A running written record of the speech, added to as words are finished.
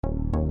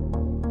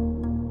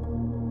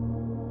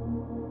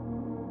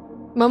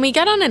When we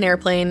get on an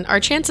airplane, our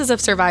chances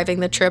of surviving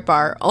the trip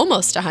are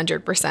almost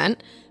 100%,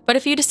 but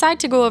if you decide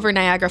to go over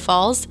Niagara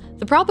Falls,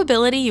 the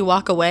probability you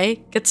walk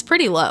away gets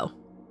pretty low.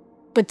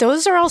 But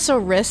those are also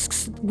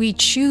risks we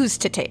choose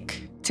to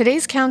take.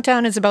 Today's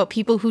countdown is about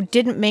people who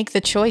didn't make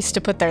the choice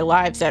to put their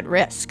lives at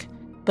risk,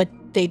 but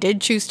they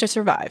did choose to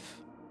survive.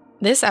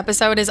 This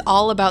episode is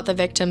all about the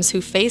victims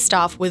who faced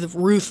off with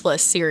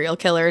ruthless serial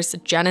killers,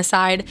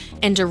 genocide,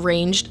 and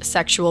deranged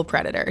sexual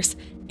predators,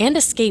 and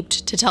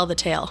escaped to tell the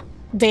tale.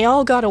 They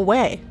all got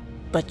away,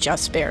 but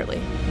just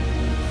barely.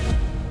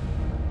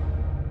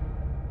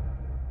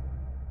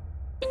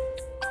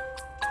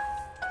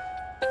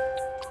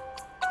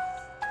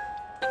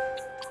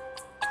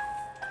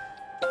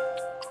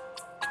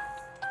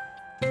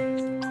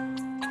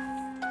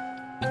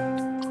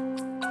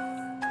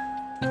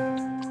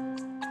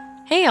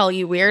 Hey all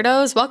you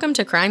weirdos, welcome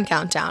to Crime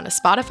Countdown, a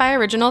Spotify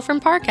original from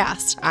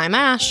Parcast. I'm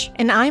Ash.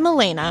 And I'm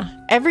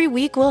Elena. Every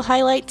week we'll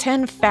highlight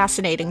 10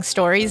 fascinating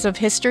stories of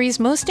history's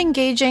most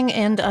engaging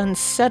and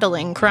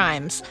unsettling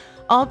crimes,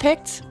 all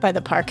picked by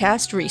the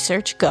Parcast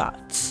research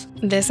gods.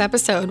 This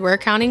episode, we're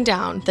counting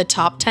down the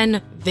top 10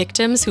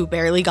 victims who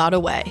barely got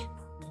away.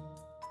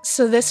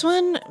 So this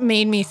one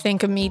made me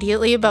think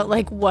immediately about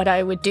what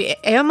I would do.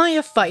 Am I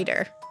a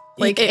fighter?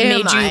 It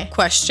made you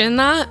question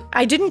that?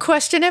 I didn't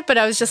question it, but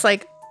I was just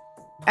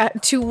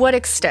to what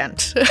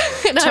extent?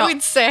 And I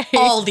would say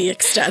all the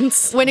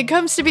extents. When it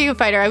comes to being a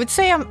fighter, I would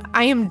say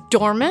I am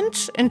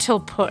dormant until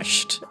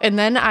pushed, and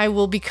then I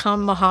will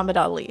become Muhammad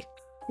Ali.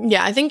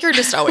 Yeah, I think you're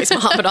just always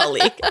Muhammad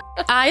Ali.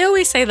 I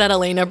always say that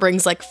Elena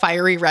brings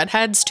fiery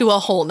redheads to a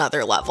whole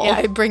nother level. Yeah,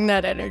 I bring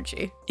that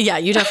energy. Yeah,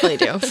 you definitely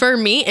do. For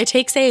me, it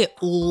takes a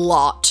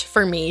lot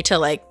for me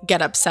to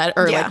get upset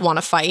or want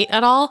to fight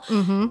at all.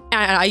 Mm-hmm.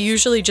 And I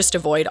usually just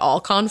avoid all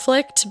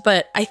conflict.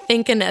 But I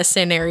think in a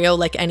scenario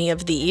like any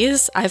of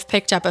these, I've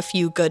picked up a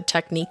few good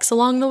techniques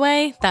along the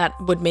way that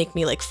would make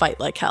me fight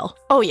like hell.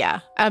 Oh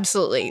yeah,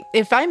 absolutely.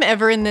 If I'm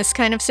ever in this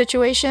kind of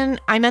situation,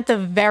 I'm at the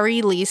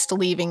very least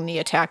leaving the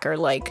attacker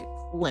limping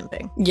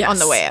on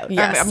the way out.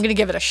 Yes. I'm going to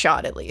give it a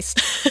shot at least.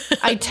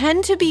 I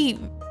tend to be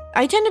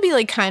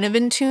kind of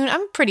in tune.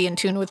 I'm pretty in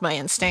tune with my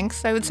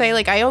instincts, I would say.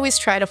 I always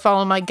try to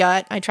follow my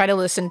gut. I try to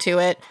listen to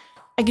it.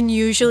 I can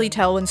usually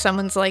tell when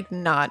someone's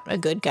not a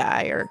good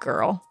guy or a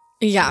girl.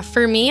 Yeah,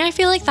 for me, I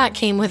feel like that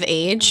came with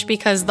age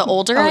because the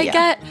older I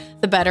get,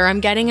 the better I'm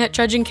getting at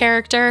judging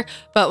character.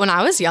 But when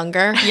I was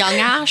younger, young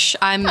Ash,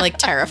 I'm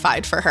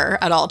terrified for her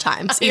at all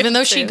times. Even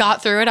though she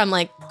got through it, I'm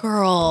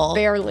girl,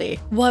 barely.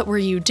 What were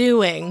you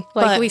doing?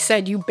 We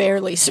said, you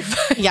barely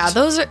survived. Yeah,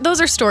 those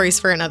are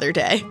stories for another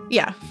day.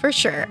 Yeah, for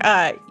sure.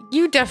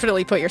 You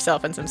definitely put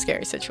yourself in some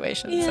scary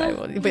situations.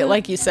 Yeah. But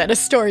like you said, a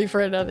story for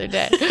another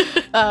day.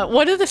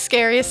 One of the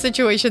scariest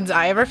situations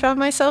I ever found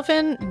myself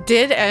in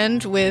did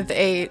end with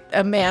a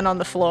man on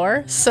the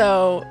floor.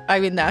 So,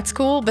 that's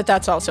cool, but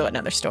that's also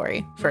another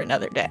story for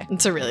another day.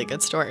 It's a really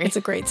good story. It's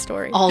a great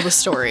story. All the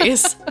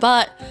stories.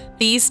 But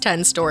these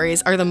 10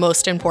 stories are the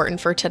most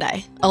important for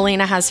today.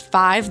 Elena has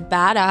 5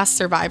 badass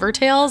survivor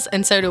tales,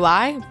 and so do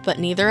I, but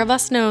neither of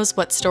us knows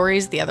what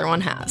stories the other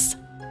one has.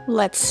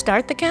 Let's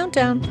start the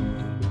countdown.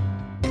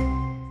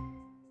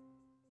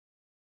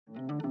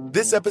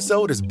 This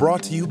episode is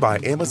brought to you by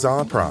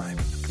Amazon Prime.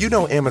 You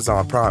know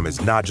Amazon Prime is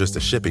not just a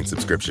shipping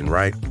subscription,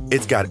 right?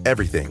 It's got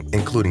everything,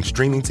 including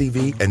streaming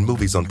TV and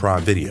movies on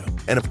Prime Video.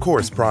 And of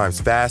course, Prime's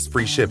fast,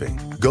 free shipping.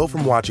 Go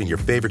from watching your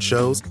favorite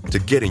shows to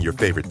getting your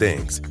favorite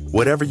things.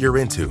 Whatever you're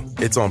into,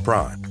 it's on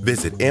Prime.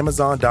 Visit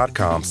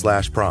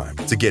Amazon.com/Prime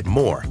to get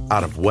more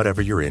out of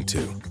whatever you're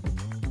into.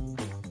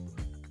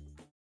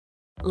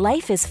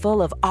 Life is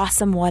full of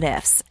awesome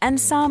what-ifs, and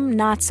some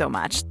not so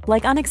much,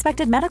 like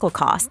unexpected medical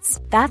costs.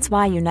 That's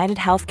why United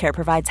Healthcare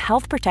provides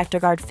Health Protector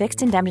Guard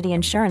fixed indemnity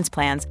insurance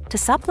plans to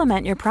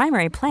supplement your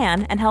primary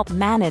plan and help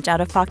manage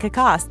out-of-pocket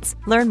costs.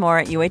 Learn more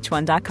at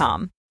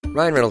UH1.com.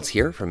 Ryan Reynolds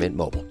here from Mint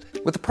Mobile.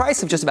 With the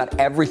price of just about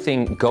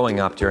everything going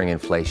up during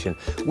inflation,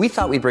 we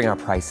thought we'd bring our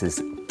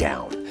prices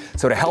down.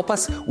 So to help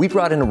us, we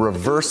brought in a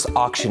reverse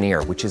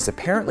auctioneer, which is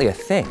apparently a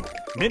thing.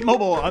 Mint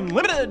Mobile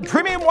Unlimited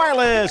Premium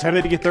Wireless. How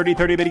to get 30,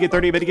 30, bit to get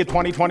 30, bit to get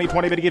 20, 20,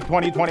 20, bit to get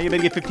 20, 20, bit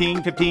to get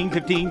 15, 15,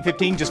 15,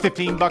 15, just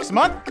 $15 a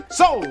month?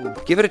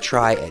 Sold! Give it a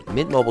try at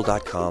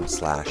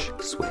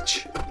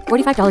mintmobile.com/switch.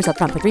 $45 up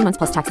front for 3 months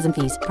plus taxes and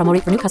fees. Promo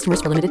rate for new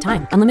customers for limited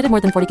time. Unlimited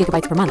more than 40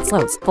 gigabytes per month.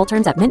 Slows full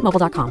terms at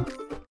mintmobile.com.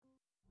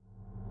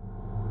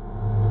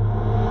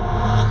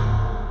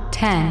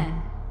 10.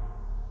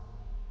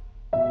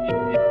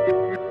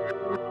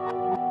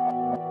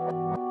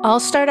 I'll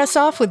start us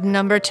off with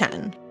number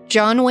 10.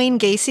 John Wayne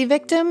Gacy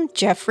victim,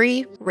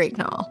 Jeffrey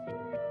Rignall.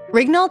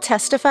 Rignall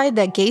testified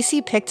that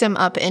Gacy picked him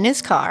up in his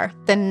car,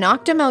 then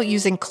knocked him out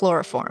using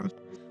chloroform.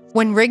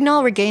 When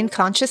Rignall regained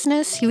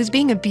consciousness, he was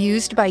being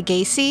abused by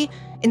Gacy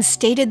and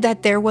stated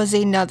that there was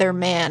another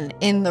man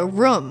in the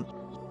room,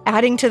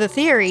 adding to the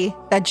theory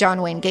that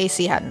John Wayne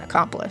Gacy had an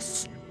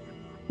accomplice.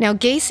 Now,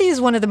 Gacy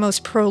is one of the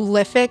most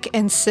prolific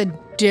and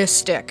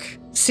sadistic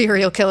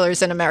serial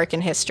killers in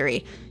American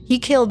history. He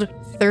killed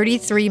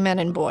 33 men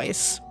and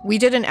boys. We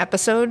did an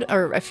episode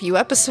or a few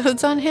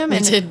episodes on him. We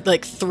and did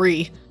like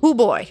 3. Oh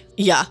boy.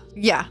 Yeah.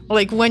 Yeah.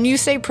 Like when you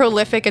say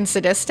prolific and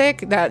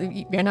sadistic, that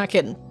you're not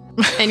kidding.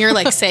 And you're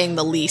like saying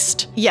the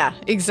least. Yeah,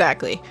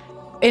 exactly.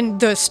 And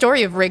the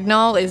story of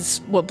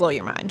Rignall will blow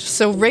your mind.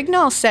 So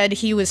Rignall said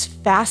he was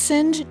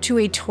fastened to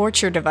a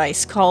torture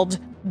device called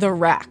the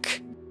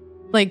rack.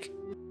 Like,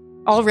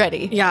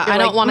 already. Yeah, I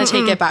don't want to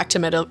take it back to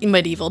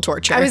medieval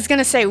torture. I was going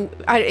to say,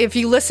 if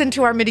you listen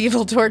to our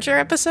medieval torture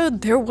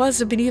episode, there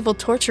was a medieval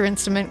torture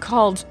instrument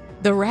called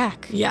the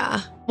rack.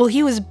 Yeah. Well,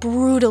 he was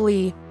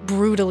brutally,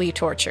 brutally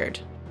tortured.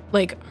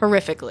 Like,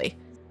 horrifically.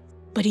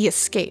 But he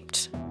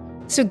escaped.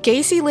 So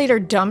Gacy later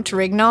dumped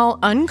Rignall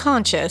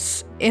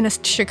unconscious in a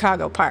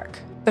Chicago park.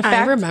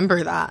 I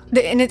remember that.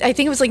 And I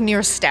think it was like near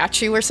a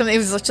statue or something. It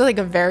was just like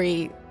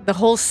the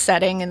whole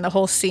setting and the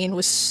whole scene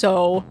was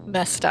so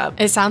messed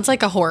up. It sounds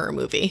like a horror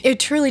movie.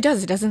 It truly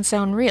does. It doesn't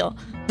sound real.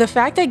 The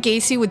fact that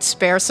Gacy would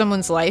spare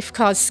someone's life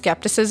caused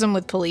skepticism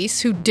with police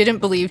who didn't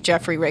believe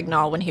Jeffrey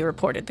Rignall when he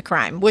reported the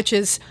crime, which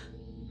is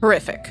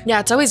horrific.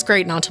 Yeah, it's always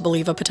great not to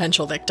believe a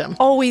potential victim.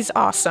 Always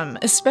awesome,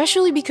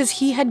 especially because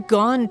he had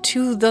gone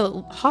to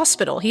the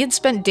hospital. He had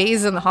spent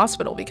days in the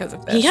hospital because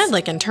of this. He had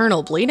like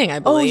internal bleeding, I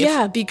believe. Oh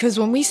yeah, because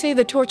when we say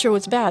the torture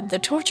was bad, the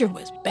torture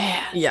was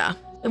bad. Yeah.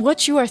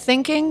 What you are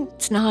thinking,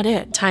 it's not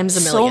it. Times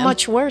a million. So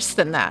much worse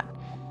than that.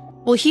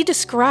 Well, he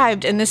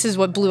described, and this is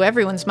what blew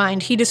everyone's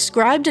mind, he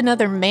described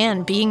another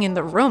man being in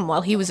the room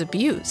while he was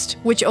abused,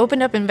 which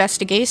opened up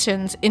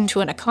investigations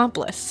into an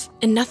accomplice.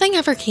 And nothing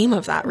ever came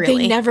of that,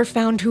 really. They never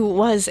found who it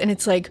was, and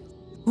it's like,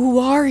 who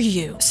are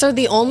you? So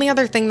the only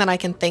other thing that I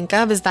can think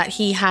of is that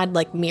he had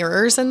like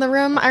mirrors in the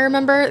room, I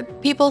remember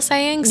people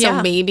saying.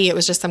 So maybe it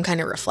was just some kind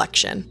of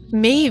reflection.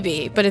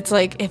 Maybe, but it's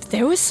like, if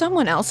there was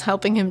someone else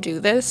helping him do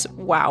this,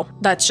 wow.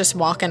 That's just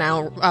walking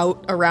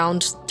out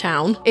around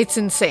town. It's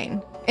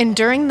insane. And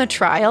during the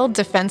trial,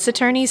 defense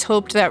attorneys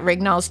hoped that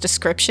Rignall's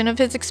description of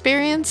his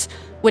experience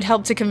would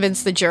help to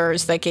convince the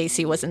jurors that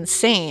Gacy was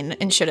insane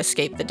and should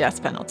escape the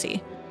death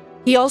penalty.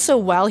 He also,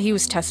 while he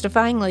was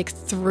testifying,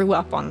 threw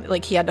up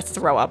he had to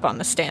throw up on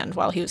the stand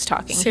while he was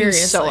talking. Seriously.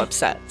 He was so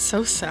upset.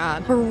 So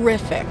sad.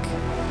 Horrific.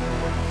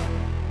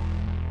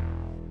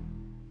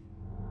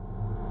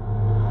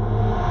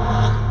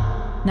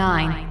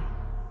 Nine.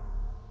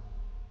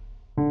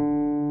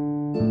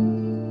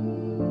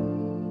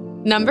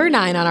 Number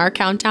 9 on our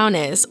countdown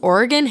is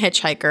Oregon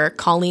hitchhiker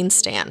Colleen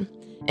Stan.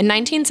 In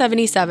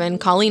 1977,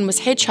 Colleen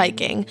was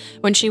hitchhiking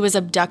when she was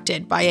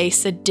abducted by a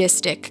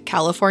sadistic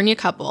California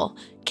couple,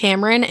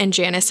 Cameron and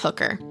Janice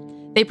Hooker.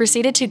 They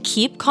proceeded to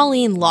keep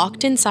Colleen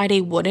locked inside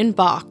a wooden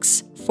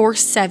box for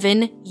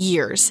 7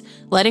 years,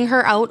 letting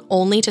her out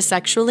only to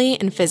sexually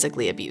and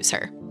physically abuse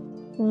her.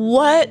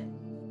 What?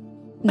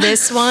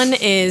 This one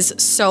is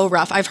so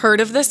rough. I've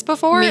heard of this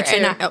before. Me too.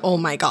 And oh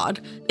my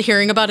God.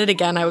 Hearing about it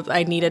again,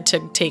 I needed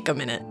to take a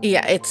minute.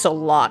 Yeah, it's a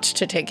lot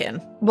to take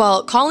in.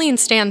 Well, Colleen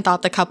Stan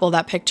thought the couple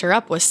that picked her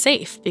up was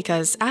safe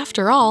because,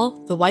 after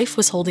all, the wife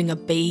was holding a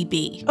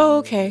baby. Oh,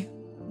 okay.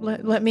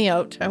 Let me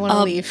out. I want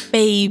to leave.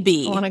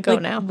 Baby. I want to go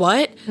now.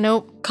 What?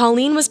 Nope.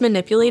 Colleen was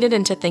manipulated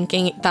into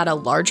thinking that a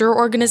larger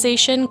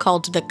organization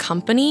called The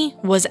Company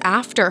was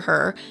after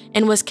her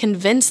and was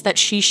convinced that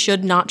she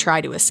should not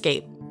try to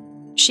escape.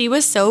 She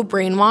was so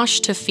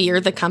brainwashed to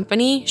fear the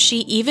company, she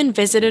even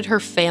visited her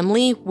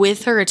family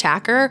with her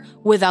attacker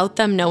without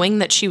them knowing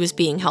that she was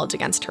being held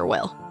against her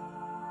will.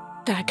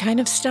 That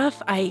kind of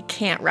stuff, I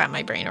can't wrap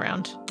my brain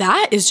around.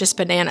 That is just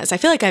bananas. I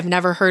feel like I've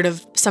never heard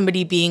of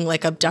somebody being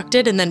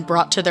abducted and then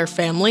brought to their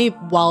family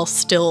while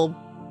still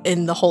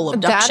in the whole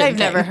abduction That I've thing.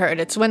 never heard.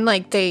 It's when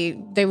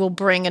they will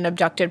bring an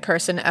abducted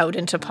person out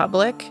into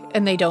public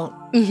and they don't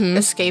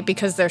escape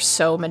because they're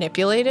so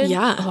manipulated.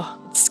 Yeah. Oh.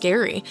 It's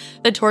scary.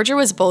 The torture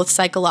was both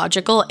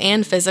psychological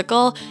and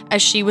physical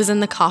as she was in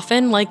the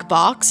coffin-like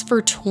box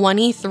for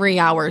 23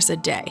 hours a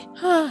day.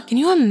 Can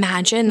you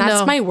imagine?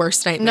 That's my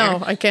worst nightmare.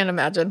 No, I can't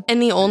imagine. And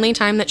the only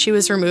time that she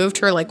was removed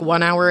for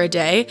 1 hour a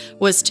day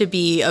was to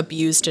be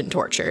abused and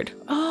tortured.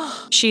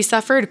 She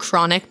suffered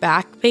chronic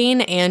back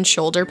pain and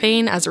shoulder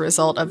pain as a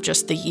result of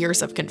just the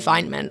years of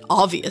confinement,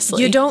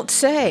 obviously. You don't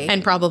say.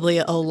 And probably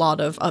a lot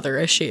of other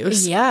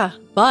issues. Yeah.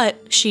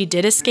 But she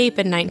did escape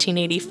in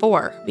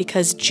 1984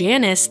 because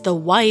Janice, the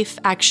wife,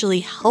 actually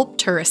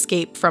helped her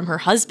escape from her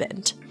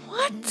husband.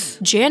 What?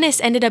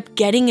 Janice ended up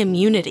getting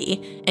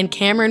immunity, and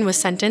Cameron was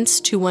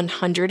sentenced to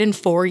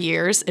 104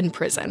 years in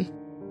prison.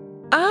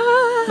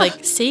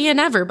 See you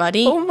never,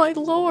 buddy. Oh my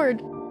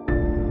Lord.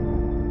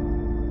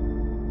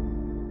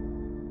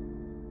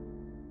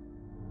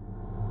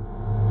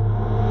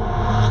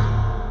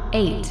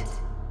 Eight.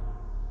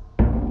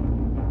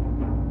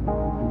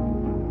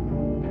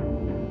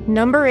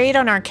 Number 8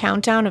 on our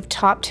countdown of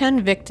top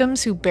 10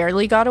 victims who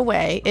barely got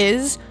away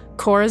is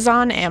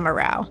Corazon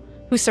Amaral,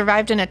 who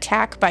survived an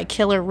attack by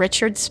killer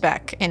Richard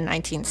Speck in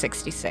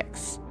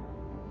 1966.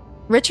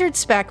 Richard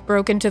Speck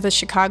broke into the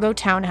Chicago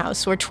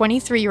townhouse where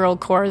 23-year-old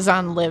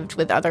Corazon lived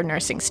with other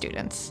nursing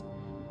students.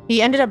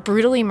 He ended up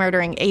brutally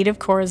murdering 8 of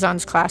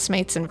Corazon's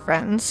classmates and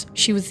friends.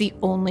 She was the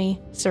only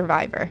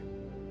survivor.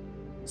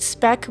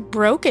 Speck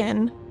broke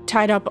in,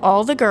 tied up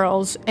all the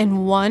girls,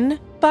 and one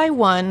by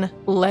one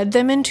led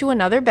them into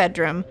another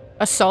bedroom,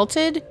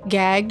 assaulted,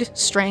 gagged,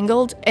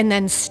 strangled, and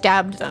then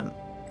stabbed them.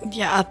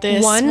 Yeah,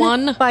 this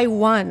one by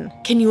one.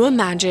 Can you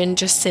imagine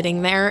just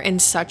sitting there in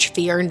such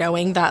fear,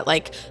 knowing that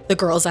like the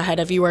girls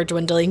ahead of you are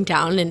dwindling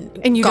down,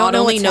 and you God don't know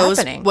only what's knows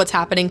happening. what's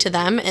happening to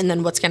them, and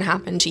then what's going to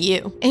happen to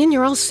you? And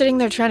you're all sitting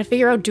there trying to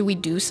figure out, do we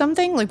do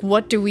something? Like,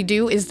 what do we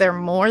do? Is there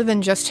more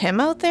than just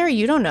him out there?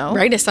 You don't know.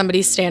 Right? Is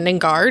somebody standing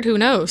guard? Who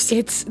knows?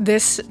 It's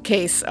this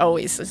case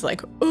always is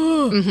like,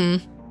 ugh.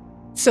 Mm-hmm.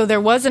 So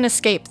there was an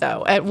escape,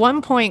 though. At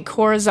one point,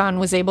 Corazon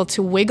was able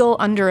to wiggle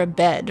under a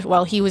bed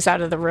while he was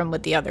out of the room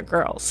with the other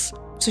girls.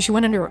 So she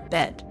went under a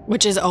bed.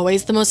 Which is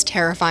always the most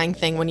terrifying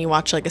thing when you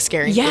watch like a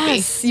scary movie.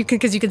 Yes,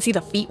 because you can see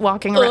the feet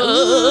walking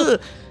around.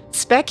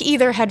 Speck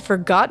either had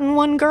forgotten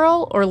one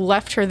girl or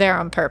left her there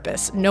on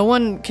purpose. No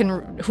one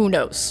can, who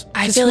knows?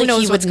 I 'Cause feel who like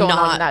knows he what's would going on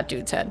not- in that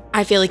dude's head.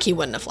 I feel like he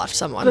wouldn't have left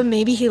someone. But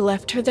maybe he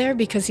left her there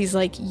because he's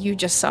like, you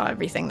just saw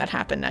everything that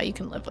happened. Now you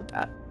can live with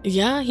that.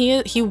 Yeah, he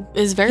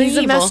is very He's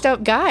evil. a messed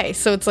up guy.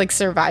 So it's like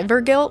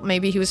survivor guilt.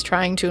 Maybe he was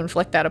trying to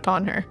inflict that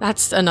upon her.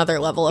 That's another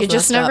level of You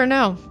just messed never up.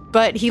 know.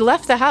 But he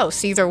left the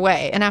house either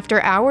way. And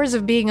after hours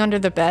of being under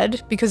the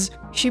bed, because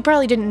she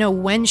probably didn't know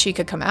when she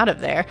could come out of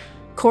there,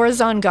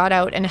 Corazon got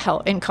out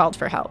and called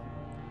for help.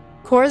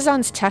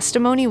 Corazon's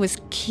testimony was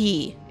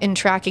key in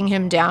tracking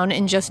him down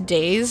in just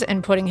days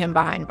and putting him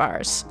behind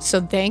bars. So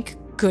thank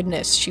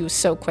goodness she was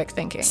so quick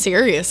thinking.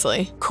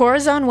 Seriously.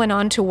 Corazon went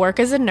on to work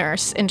as a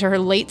nurse into her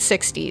late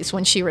 60s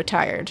when she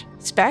retired.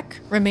 Speck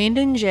remained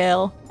in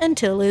jail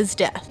until his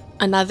death.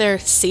 Another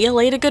see you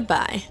later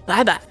goodbye.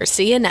 Bye-bye. Or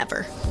see you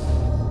never.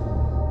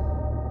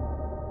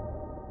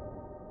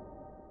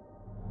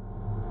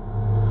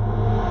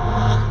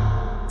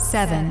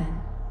 Seven.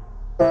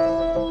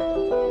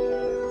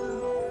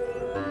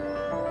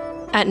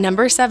 At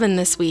number 7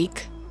 this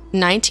week,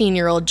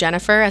 19-year-old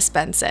Jennifer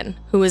Espenson,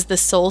 who is the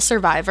sole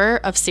survivor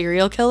of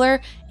serial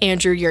killer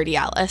Andrew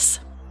Urdiales.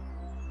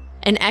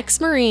 An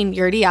ex-Marine,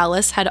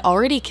 Urdiales had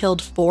already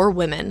killed 4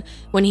 women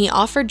when he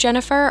offered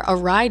Jennifer a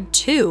ride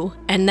to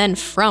and then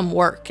from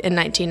work in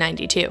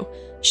 1992.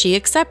 She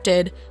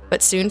accepted,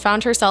 but soon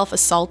found herself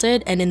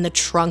assaulted and in the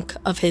trunk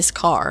of his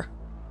car.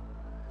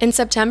 In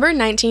September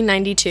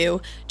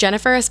 1992,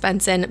 Jennifer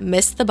Espenson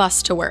missed the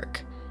bus to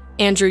work.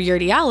 Andrew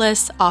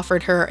Urdiales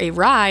offered her a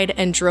ride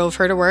and drove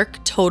her to work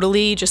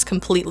totally, just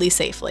completely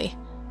safely,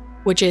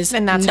 which is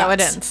And that's nuts. how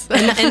it ends.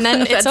 And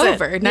then it's That's it.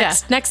 over.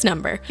 Next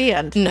number. The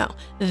end. No.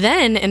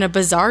 Then, in a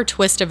bizarre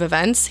twist of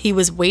events, he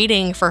was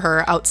waiting for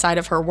her outside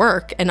of her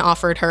work and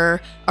offered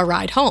her a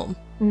ride home.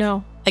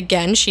 No.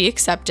 Again, she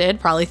accepted,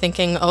 probably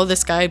thinking, oh,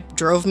 this guy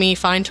drove me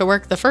fine to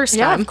work the first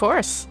Yeah, time. of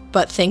course.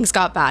 But things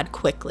got bad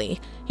quickly.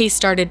 He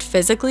started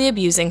physically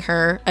abusing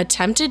her,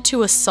 attempted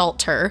to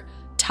assault her,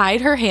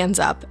 tied her hands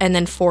up, and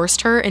then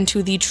forced her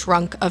into the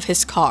trunk of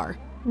his car.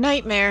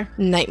 Nightmare.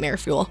 Nightmare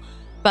fuel.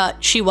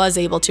 But she was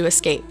able to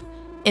escape.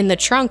 In the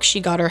trunk,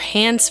 she got her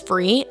hands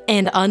free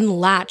and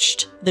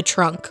unlatched the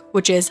trunk,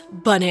 which is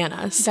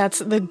bananas. That's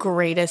the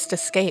greatest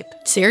escape.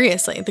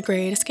 Seriously, the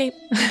great escape.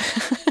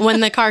 When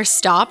the car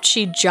stopped,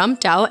 she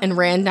jumped out and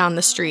ran down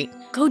the street.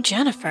 Go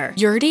Jennifer.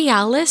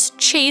 Urdiales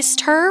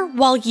chased her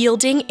while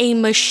yielding a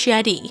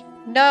machete.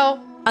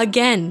 No.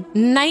 Again,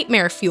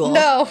 nightmare fuel.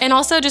 No. And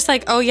also just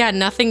like, oh yeah,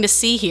 nothing to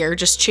see here,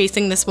 just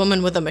chasing this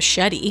woman with a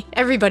machete.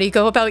 Everybody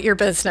go about your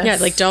business. Yeah,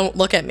 like don't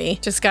look at me.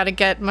 Just gotta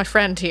get my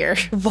friend here.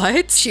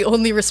 What? She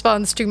only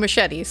responds to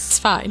machetes. It's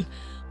fine.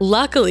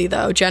 Luckily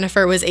though,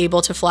 Jennifer was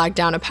able to flag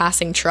down a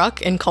passing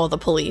truck and call the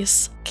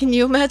police. Can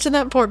you imagine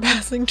that poor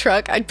passing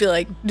truck? I'd be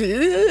like, I'd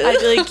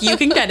be like, you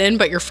can get in,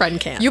 but your friend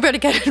can't. you better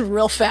get in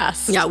real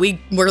fast. Yeah,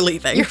 we're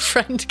leaving. Your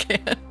friend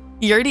can't.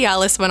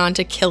 Urdiales went on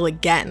to kill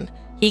again.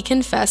 He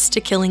confessed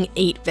to killing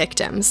 8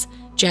 victims.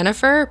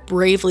 Jennifer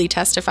bravely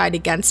testified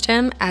against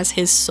him as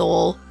his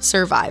sole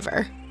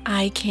survivor.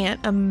 I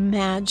can't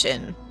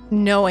imagine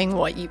knowing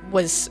what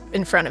was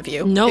in front of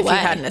you No if way. you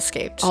hadn't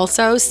escaped.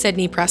 Also,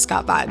 Sidney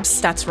Prescott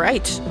vibes. That's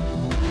right.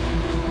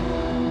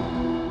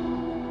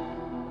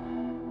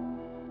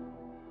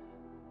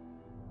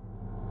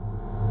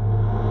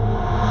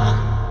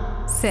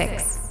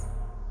 Six.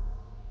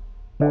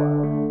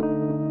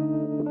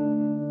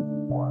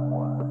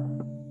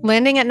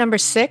 Landing at number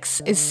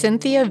 6 is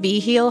Cynthia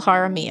Vigil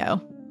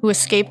Jaramillo, who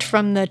escaped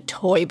from the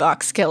Toy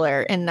Box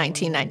Killer in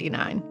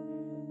 1999.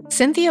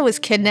 Cynthia was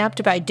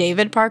kidnapped by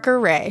David Parker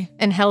Ray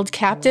and held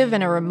captive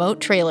in a remote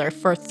trailer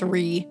for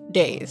 3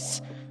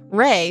 days.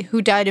 Ray,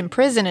 who died in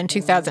prison in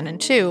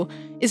 2002,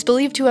 is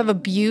believed to have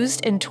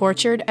abused and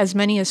tortured as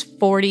many as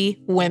 40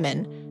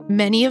 women,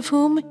 many of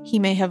whom he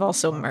may have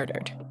also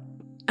murdered.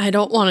 I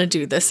don't want to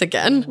do this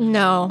again.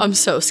 No. I'm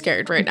so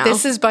scared right now.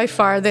 This is by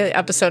far the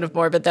episode of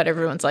Morbid that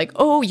everyone's like,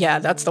 oh yeah,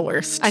 that's the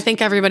worst. I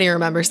think everybody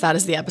remembers that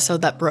as the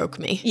episode that broke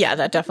me. Yeah,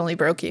 that definitely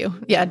broke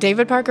you. Yeah,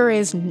 David Parker Ray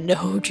is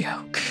no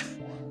joke.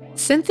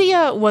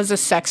 Cynthia was a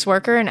sex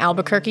worker in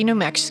Albuquerque, New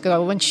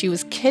Mexico when she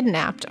was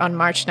kidnapped on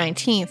March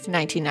 19th,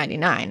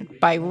 1999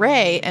 by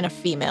Ray and a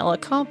female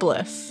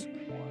accomplice.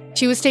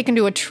 She was taken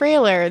to a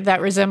trailer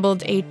that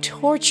resembled a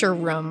torture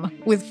room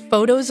with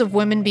photos of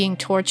women being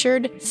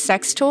tortured,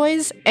 sex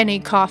toys, and a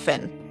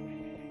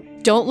coffin.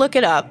 Don't look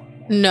it up.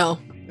 No.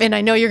 And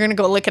I know you're going to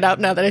go look it up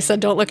now that I said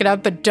don't look it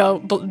up, but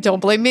don't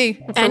blame me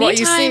for what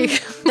you see.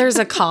 There's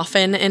a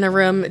coffin in a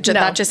room,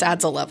 that just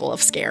adds a level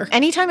of scare.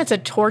 Anytime it's a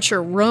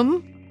torture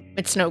room,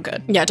 it's no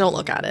good. Yeah, don't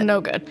look at it. No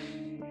good.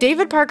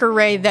 David Parker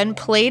Ray then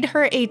played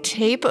her a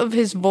tape of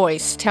his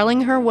voice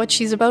telling her what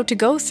she's about to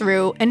go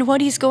through and what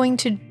he's going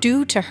to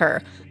do to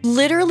her.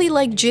 Literally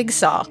like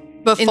Jigsaw.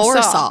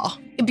 Before Saw.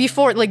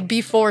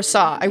 Before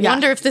Saw. I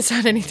wonder if this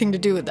had anything to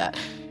do with that.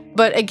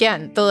 But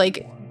again,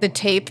 the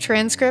tape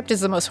transcript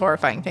is the most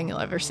horrifying thing you'll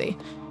ever see.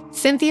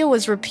 Cynthia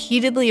was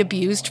repeatedly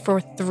abused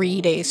for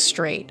 3 days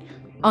straight.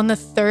 On the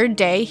third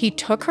day, he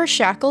took her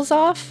shackles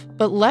off,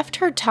 but left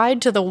her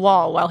tied to the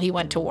wall while he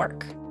went to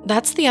work.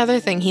 That's the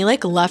other thing. He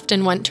left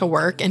and went to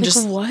work and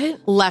just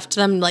left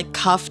them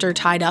cuffed or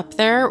tied up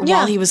there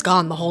while he was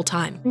gone the whole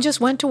time. He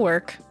just went to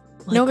work.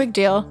 No big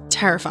deal.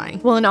 Terrifying.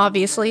 Well, and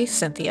obviously,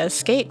 Cynthia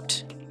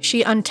escaped.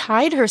 She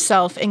untied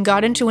herself and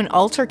got into an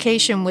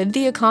altercation with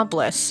the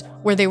accomplice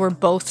where they were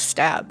both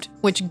stabbed,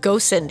 which go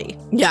Cindy.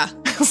 Yeah.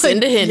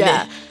 Cindy Hindi.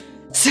 Yeah.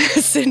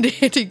 Cindy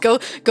Hindi. Go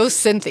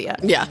Cynthia.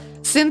 Yeah.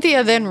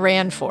 Cynthia then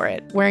ran for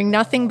it, wearing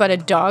nothing but a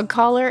dog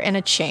collar and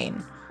a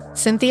chain.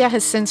 Cynthia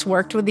has since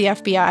worked with the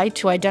FBI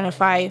to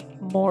identify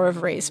more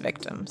of Ray's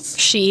victims.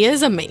 She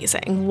is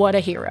amazing. What a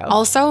hero.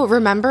 Also,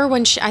 remember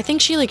when I think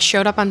she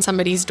showed up on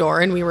somebody's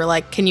door and we were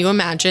like, can you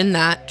imagine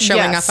that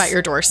showing up at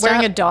your doorstep?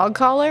 Wearing a dog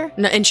collar?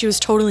 No, and she was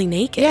totally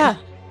naked. Yeah.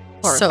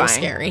 Horrifying. So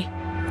scary.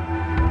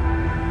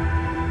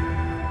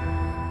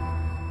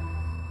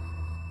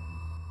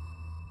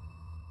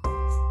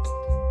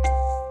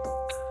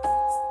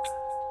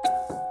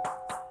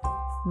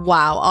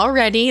 Wow,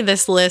 already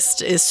this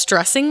list is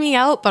stressing me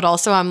out, but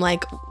also I'm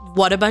like,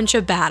 what a bunch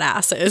of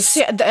badasses.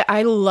 Yeah,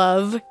 I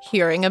love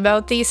hearing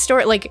about these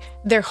stories.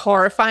 They're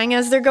horrifying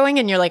as they're going,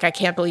 and you're like, I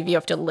can't believe you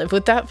have to live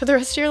with that for the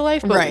rest of your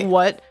life.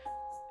 But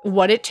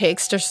what it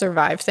takes to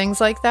survive things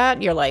like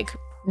that, you're like,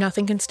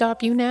 nothing can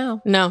stop you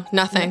now. No,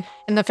 nothing.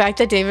 And the fact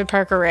that David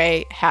Parker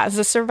Ray has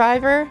a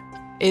survivor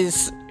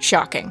is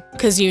shocking.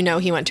 Because he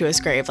went to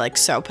his grave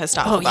so pissed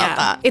off about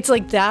that. It's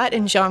like that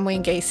and John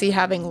Wayne Gacy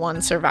having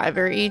one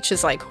survivor each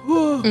is like,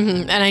 whoo.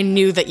 Mm-hmm. And I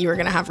knew that you were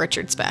going to have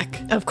Richard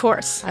Speck. Of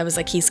course. I was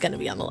like, he's going to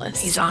be on the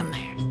list. He's on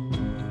there.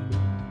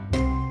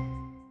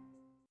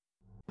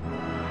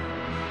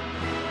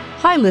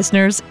 Hi,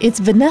 listeners. It's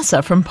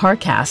Vanessa from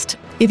Parcast.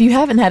 If you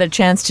haven't had a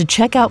chance to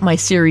check out my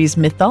series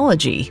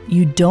Mythology,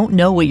 you don't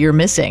know what you're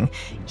missing.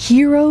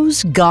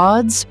 Heroes,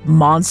 gods,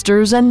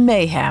 monsters, and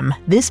mayhem.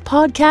 This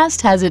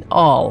podcast has it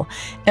all.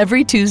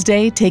 Every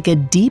Tuesday, take a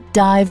deep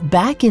dive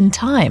back in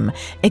time,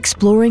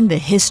 exploring the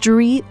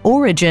history,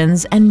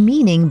 origins, and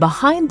meaning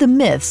behind the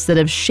myths that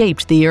have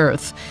shaped the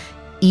earth.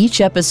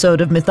 Each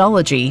episode of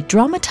Mythology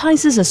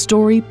dramatizes a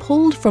story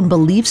pulled from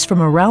beliefs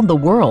from around the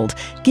world,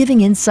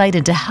 giving insight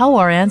into how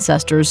our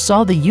ancestors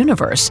saw the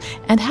universe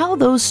and how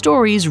those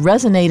stories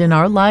resonate in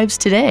our lives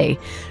today.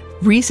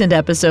 Recent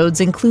episodes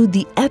include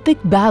the epic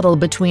battle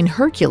between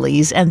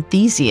Hercules and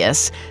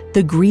Theseus,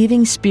 the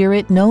grieving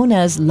spirit known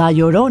as La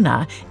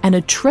Llorona, and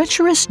a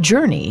treacherous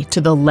journey to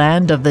the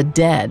land of the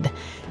dead.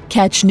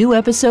 Catch new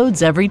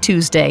episodes every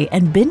Tuesday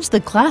and binge the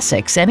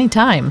classics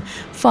anytime.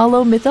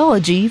 Follow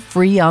Mythology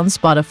free on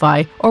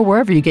Spotify or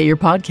wherever you get your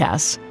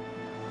podcasts.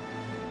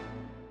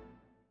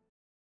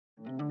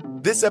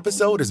 This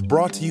episode is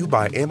brought to you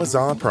by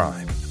Amazon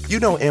Prime. You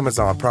know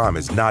Amazon Prime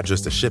is not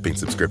just a shipping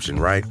subscription,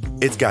 right?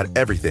 It's got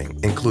everything,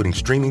 including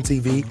streaming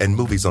TV and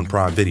movies on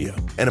Prime Video.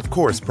 And of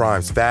course,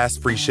 Prime's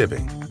fast, free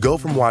shipping. Go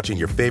from watching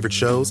your favorite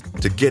shows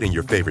to getting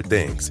your favorite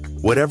things.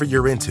 Whatever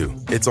you're into,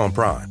 it's on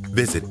Prime.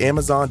 Visit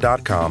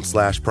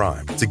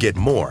Amazon.com/Prime to get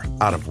more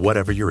out of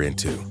whatever you're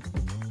into.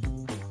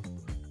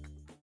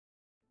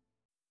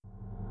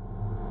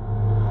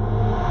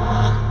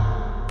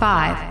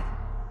 Five.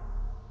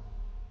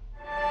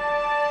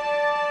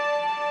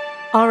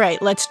 All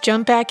right, let's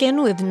jump back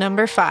in with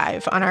number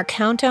 5 on our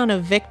countdown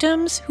of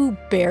victims who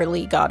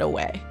barely got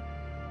away.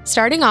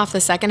 Starting off the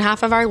second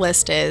half of our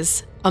list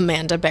is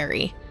Amanda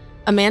Berry.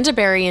 Amanda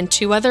Berry and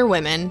 2 other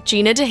women,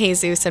 Gina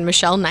DeJesus and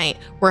Michelle Knight,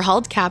 were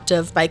held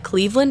captive by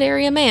Cleveland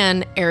area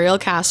man Ariel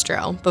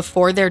Castro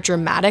before their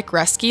dramatic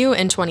rescue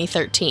in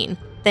 2013,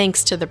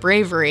 thanks to the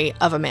bravery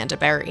of Amanda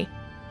Berry.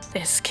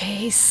 This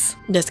case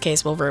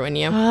will ruin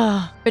you.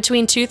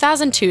 Between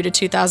 2002 to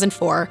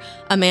 2004,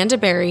 Amanda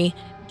Berry,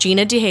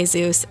 Gina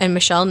DeJesus, and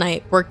Michelle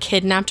Knight were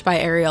kidnapped by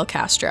Ariel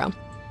Castro.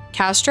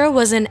 Castro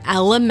was an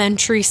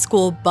elementary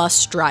school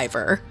bus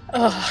driver.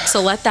 Ugh. So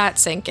let that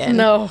sink in.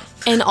 No.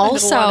 And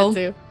also, I don't want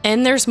it to.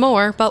 And there's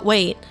more, but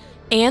wait,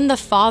 and the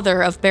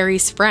father of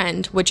Berry's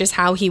friend, which is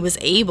how he was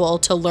able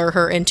to lure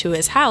her into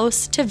his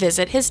house to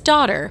visit his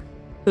daughter,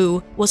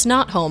 who was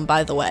not home,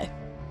 by the way.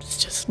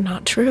 It's just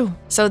not true.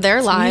 So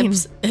their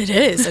lives, it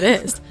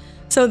is.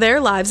 So their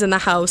lives in the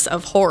house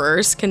of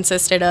horrors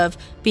consisted of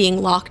being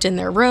locked in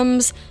their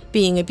rooms,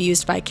 being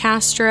abused by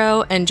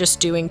Castro, and just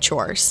doing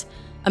chores.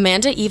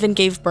 Amanda even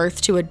gave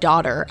birth to a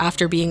daughter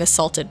after being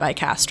assaulted by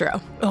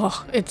Castro.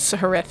 Oh, it's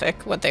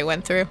horrific what they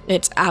went through.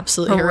 It's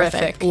absolutely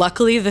horrific.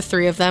 Luckily, the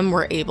three of them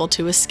were able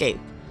to escape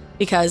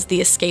because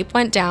the escape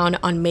went down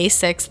on May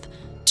 6th,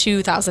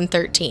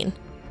 2013.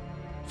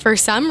 For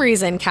some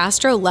reason,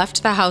 Castro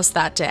left the house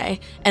that day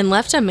and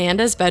left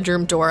Amanda's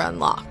bedroom door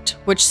unlocked,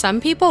 which some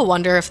people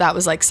wonder if that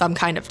was like some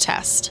kind of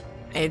test.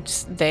 I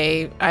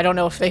don't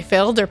know if they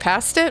failed or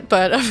passed it,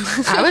 but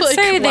I would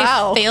say they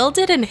failed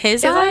it in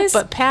his eyes,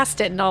 but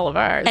passed it in all of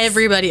ours.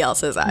 Everybody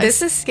else's eyes.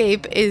 This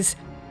escape is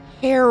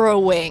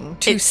harrowing,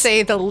 to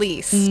say the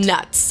least.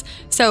 Nuts.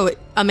 So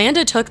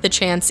Amanda took the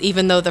chance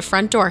even though the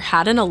front door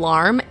had an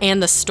alarm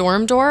and the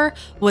storm door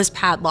was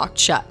padlocked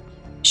shut.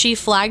 She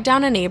flagged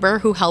down a neighbor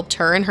who helped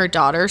her and her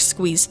daughter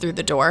squeeze through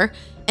the door,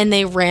 and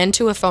they ran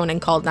to a phone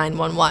and called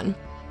 911.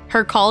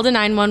 Her call to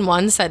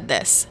 911 said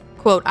this,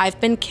 quote, "I've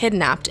been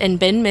kidnapped and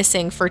been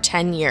missing for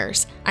 10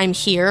 years. I'm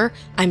here.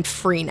 I'm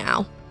free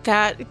now."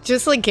 That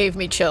just like gave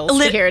me chills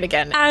to hear it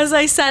again. As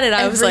I said it,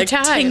 I was like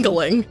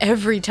tingling.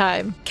 Every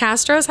time.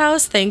 Castro's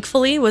house,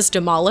 thankfully, was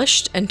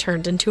demolished and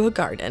turned into a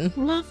garden.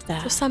 Love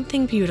that. So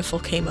something beautiful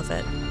came of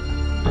it.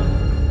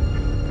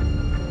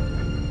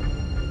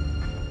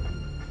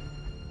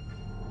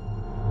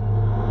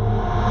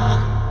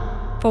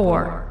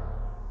 Four.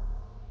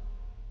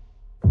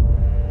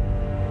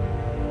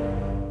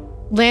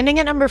 Landing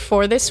at number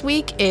 4 this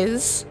week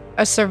is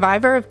a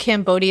survivor of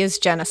Cambodia's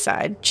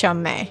genocide,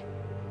 Chum May.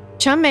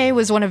 Chum May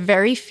was one of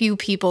very few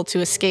people to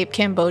escape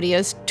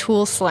Cambodia's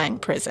Tuol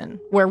Sleng prison,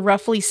 where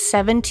roughly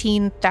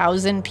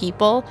 17,000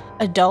 people,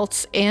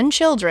 adults and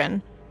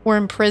children, were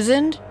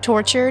imprisoned,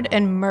 tortured,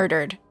 and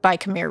murdered by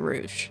Khmer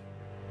Rouge.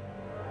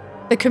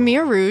 The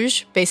Khmer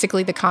Rouge,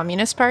 basically the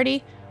Communist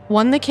Party,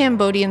 won the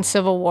Cambodian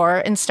Civil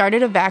War and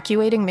started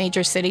evacuating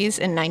major cities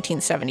in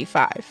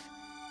 1975.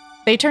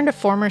 They turned a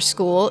former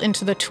school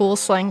into the Tuol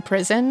Sleng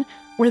prison,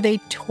 where they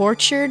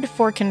tortured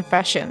for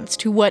confessions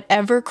to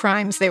whatever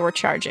crimes they were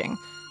charging.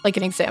 Like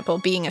an example,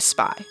 being a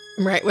spy.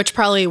 Right, which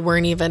probably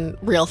weren't even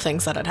real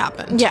things that had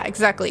happened. Yeah,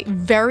 exactly.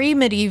 Very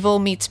medieval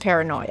meets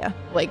paranoia.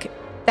 Like,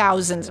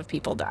 thousands of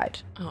people died.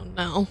 Oh,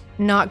 no.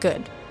 Not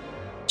good.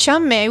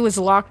 Chum May was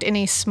locked in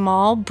a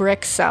small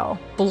brick cell,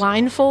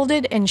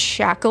 blindfolded and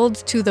shackled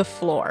to the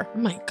floor. Oh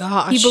my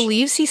gosh. He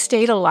believes he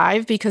stayed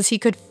alive because he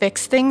could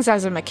fix things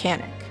as a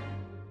mechanic.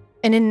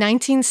 And in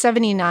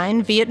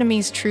 1979,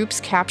 Vietnamese troops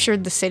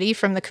captured the city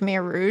from the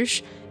Khmer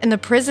Rouge, and the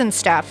prison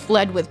staff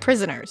fled with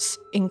prisoners,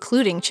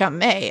 including Chum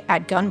May,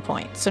 at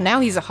gunpoint. So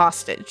now he's a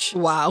hostage.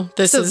 Wow,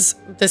 this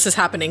is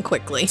happening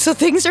quickly. So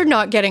things are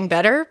not getting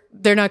better.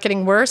 They're not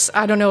getting worse.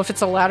 I don't know if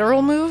it's a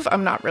lateral move.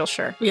 I'm not real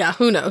sure. Yeah,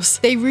 who knows?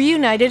 They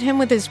reunited him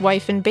with his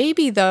wife and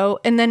baby, though,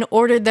 and then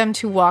ordered them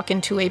to walk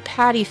into a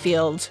paddy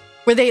field,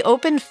 where they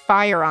opened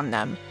fire on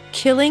them,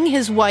 killing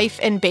his wife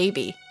and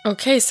baby.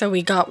 Okay, so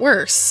we got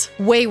worse.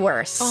 Way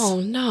worse.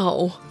 Oh,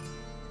 no.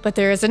 But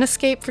there is an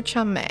escape for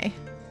Chum May.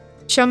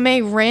 Chum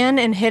May ran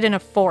and hid in a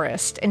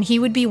forest, and he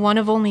would be one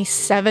of only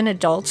 7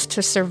 adults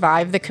to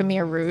survive the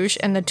Khmer Rouge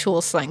and the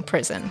Tuol Sleng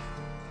prison.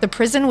 The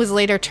prison was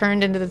later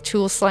turned into the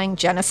Tuol Sleng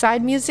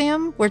Genocide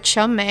Museum, where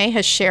Chum May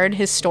has shared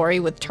his story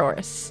with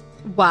tourists.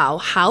 Wow,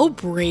 how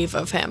brave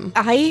of him.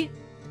 I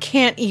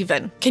can't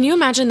even. Can you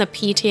imagine the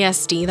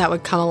PTSD that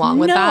would come along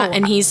with that?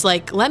 And he's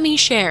like, let me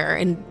share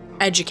and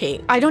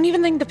educate. I don't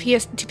even think the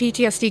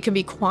PTSD can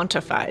be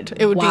quantified.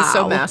 It would be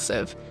so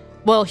massive.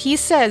 Well, he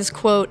says,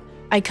 quote,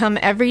 "I come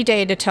every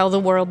day to tell the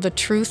world the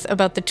truth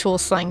about the Tuol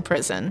Sleng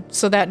prison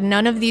so that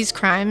none of these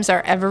crimes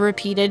are ever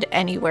repeated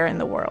anywhere in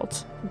the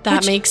world."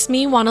 That makes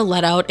me want to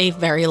let out a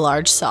very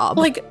large sob.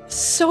 Like,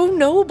 so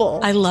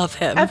noble. I love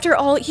him. After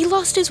all, he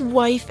lost his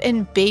wife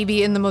and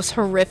baby in the most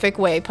horrific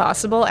way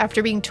possible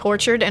after being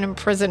tortured and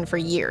imprisoned for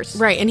years.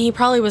 Right, and he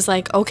probably was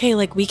like, okay,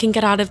 like, we can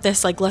get out of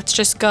this, like, let's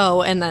just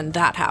go, and then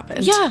that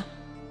happened. Yeah.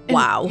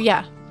 Wow.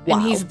 Yeah.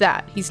 Wow.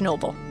 And he's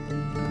noble.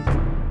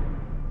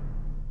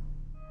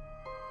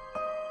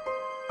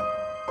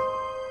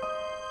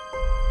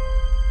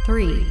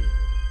 Three.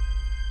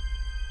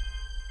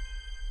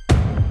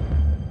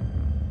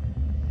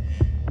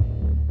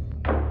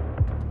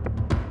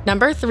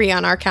 Number 3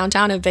 on our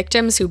countdown of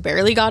victims who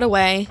barely got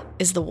away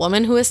is the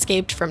woman who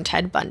escaped from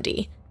Ted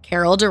Bundy,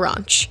 Carol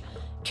DaRonch.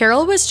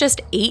 Carol was just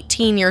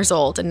 18 years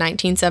old in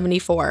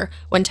 1974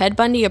 when Ted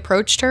Bundy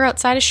approached her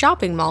outside a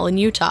shopping mall in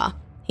Utah.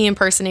 He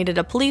impersonated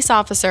a police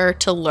officer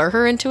to lure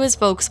her into his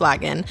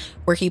Volkswagen,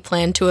 where he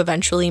planned to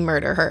eventually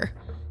murder her.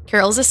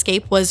 Carol's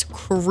escape was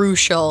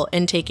crucial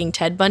in taking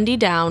Ted Bundy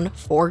down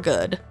for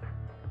good.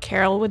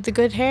 Carol with the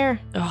good hair.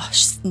 Oh,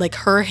 like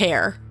her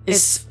hair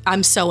is,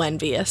 I'm so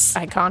envious.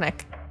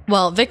 Iconic.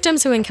 Well,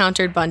 victims who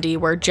encountered Bundy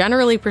were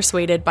generally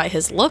persuaded by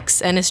his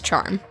looks and his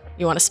charm.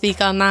 You want to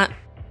speak on that?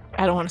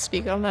 I don't want to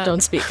speak on that.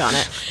 Don't speak on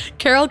it.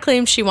 Carol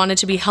claimed she wanted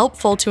to be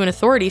helpful to an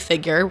authority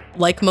figure,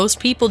 like most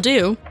people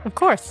do. Of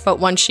course. But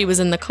once she was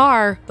in the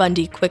car,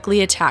 Bundy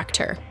quickly attacked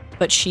her.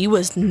 But she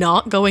was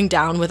not going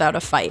down without a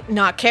fight.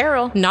 Not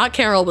Carol. Not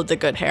Carol with the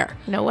good hair.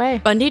 No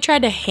way. Bundy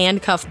tried to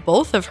handcuff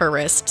both of her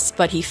wrists,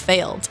 but he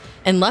failed.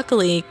 And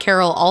luckily,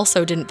 Carol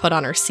also didn't put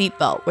on her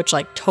seatbelt, which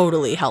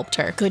totally helped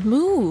her. Good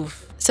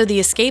move. So the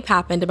escape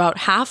happened about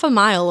half a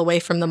mile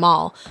away from the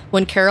mall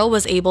when Carol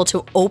was able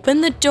to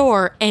open the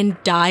door and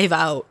dive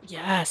out.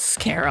 Yes,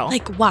 Carol.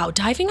 Wow,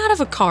 diving out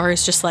of a car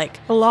is just a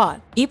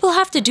lot. People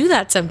have to do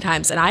that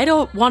sometimes, and I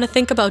don't want to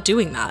think about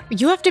doing that.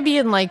 You have to be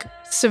in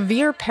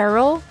severe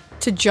peril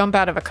to jump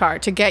out of a car,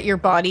 to get your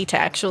body to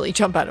actually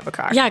jump out of a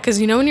car. Yeah,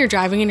 because when you're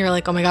driving and you're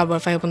like, oh my God, what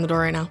if I open the door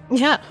right now?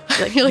 Yeah.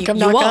 You're like, I'm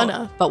not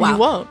gonna. But wow. You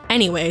won't.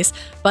 Anyways,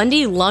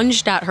 Bundy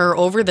lunged at her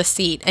over the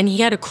seat and he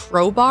had a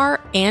crowbar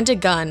and a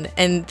gun,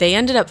 and they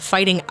ended up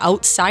fighting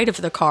outside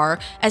of the car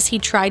as he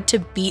tried to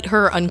beat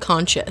her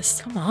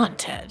unconscious. Come on,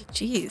 Ted.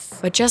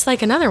 Jeez. But just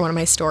like another one of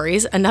my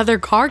stories, another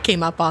car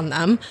came up on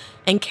them,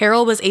 and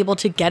Carol was able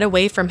to get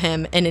away from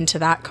him and into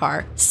that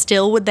car,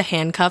 still with the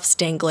handcuffs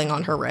dangling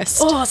on her wrist.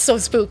 Oh, so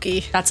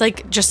spooky. That's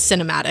just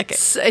cinematic.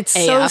 It's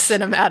so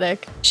cinematic.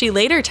 She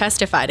later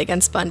testified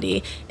against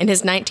Bundy, and his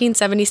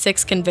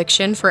 1976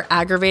 conviction for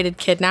aggravated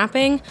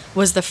kidnapping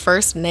was the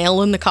first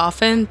nail in the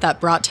coffin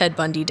that brought Ted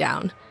Bundy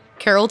down.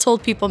 Carol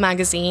told People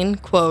magazine,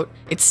 quote,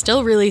 "It's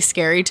still really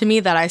scary to me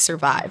that I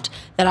survived,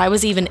 that I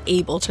was even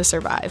able to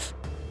survive."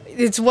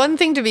 It's one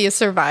thing to be a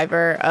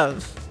survivor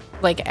of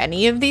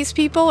any of these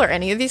people or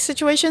any of these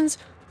situations.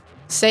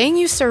 Saying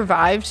you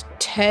survived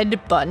Ted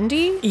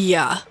Bundy?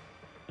 Yeah.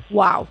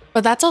 Wow.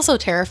 But that's also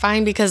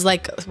terrifying because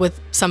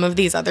with some of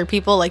these other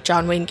people, like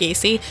John Wayne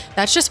Gacy,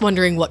 that's just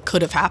wondering what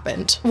could have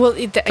happened. Well,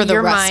 for the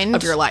your rest mind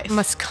of your life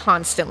must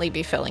constantly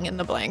be filling in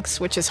the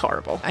blanks, which is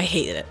horrible. I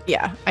hate it.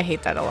 Yeah, I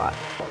hate that a lot.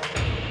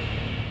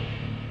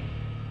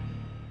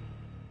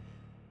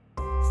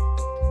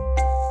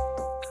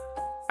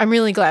 I'm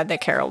really glad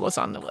that Carol was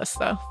on the list,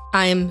 though.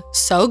 I'm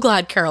so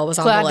glad Carol was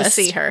on the list. Glad to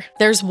see her.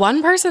 There's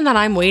one person that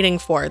I'm waiting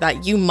for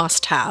that you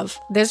must have.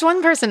 There's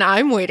one person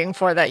I'm waiting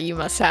for that you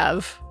must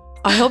have.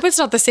 I hope it's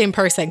not the same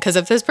person, because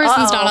if this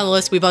person's not on the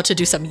list, we about to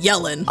do some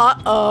yelling.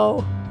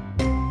 Uh-oh.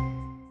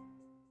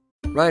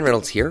 Ryan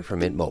Reynolds here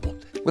from Mint Mobile.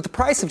 With the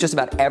price of just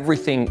about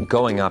everything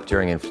going up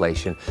during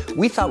inflation,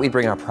 we thought we'd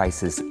bring our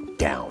prices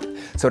down.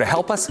 So to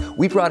help us,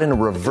 we brought in a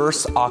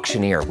reverse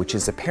auctioneer, which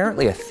is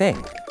apparently a thing.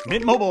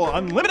 Mint Mobile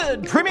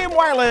Unlimited Premium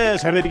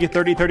Wireless. How to get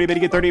 30, 30, how to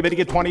get 30, how to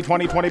get 20,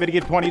 20, 20, how to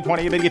get 20,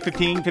 20, how to get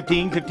 15,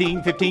 15,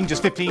 15, 15,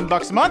 just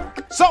 $15 a month?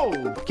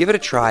 Sold! Give it a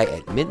try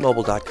at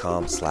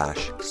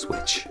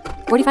mintmobile.com/switch.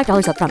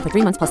 $45 up front for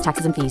 3 months plus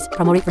taxes and fees.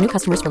 Promo rate for new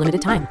customers for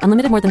limited time.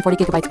 Unlimited more than 40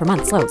 gigabytes per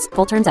month. Slows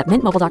full terms at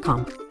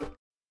mintmobile.com.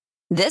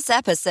 This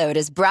episode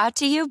is brought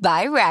to you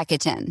by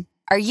Rakuten.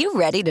 Are you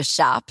ready to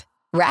shop?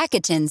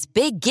 Rakuten's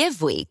Big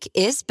Give Week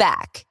is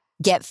back.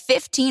 Get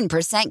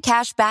 15%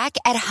 cash back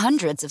at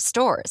hundreds of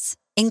stores,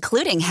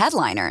 including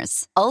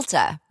headliners,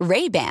 Ulta,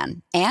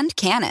 Ray-Ban, and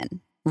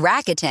Canon.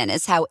 Rakuten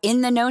is how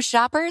in-the-know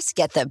shoppers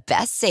get the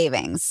best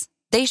savings.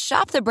 They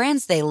shop the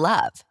brands they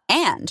love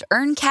and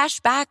earn cash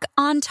back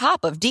on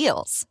top of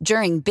deals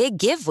during Big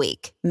Give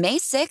Week, May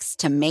 6th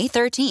to May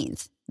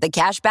 13th. The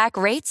cashback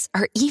rates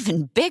are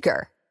even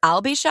bigger.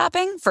 I'll be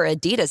shopping for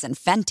Adidas and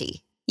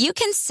Fenty. You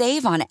can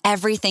save on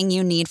everything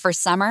you need for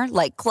summer,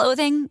 like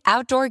clothing,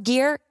 outdoor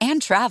gear,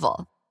 and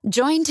travel.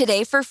 Join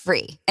today for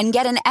free and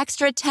get an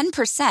extra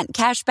 10%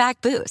 cashback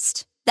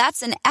boost.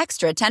 That's an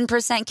extra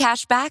 10%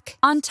 cashback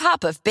on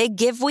top of Big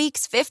Give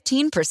Week's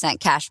 15%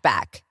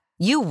 cashback.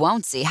 You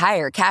won't see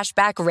higher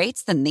cashback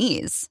rates than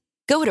these.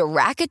 Go to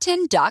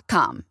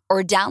Rakuten.com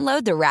or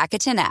download the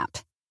Rakuten app.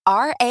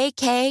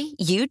 Rakuten.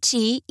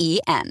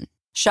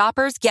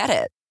 Shoppers get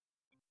it.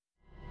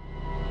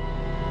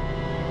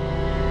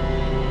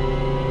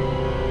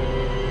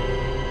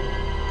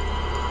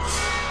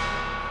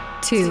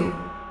 Two.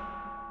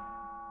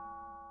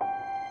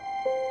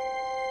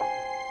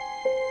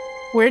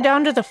 We're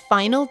down to the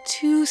final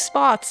 2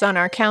 spots on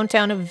our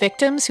countdown of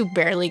victims who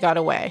barely got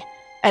away.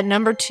 At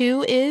number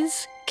 2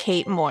 is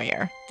Kate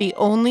Moyer, the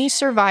only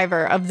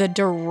survivor of the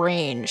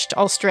deranged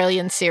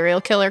Australian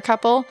serial killer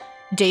couple,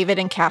 David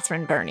and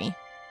Catherine Burney.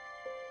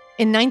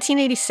 In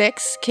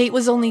 1986, Kate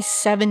was only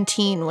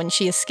 17 when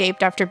she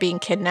escaped after being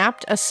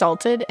kidnapped,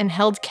 assaulted, and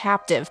held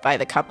captive by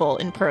the couple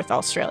in Perth,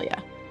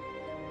 Australia.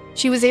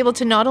 She was able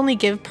to not only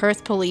give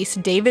Perth police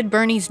David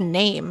Burney's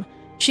name,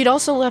 she'd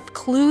also left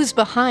clues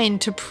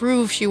behind to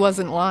prove she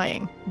wasn't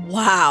lying.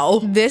 Wow.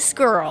 This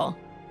girl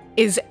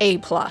is A+.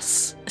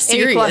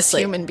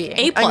 Seriously. A+ human being.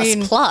 A++.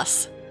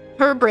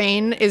 Her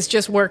brain is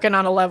just working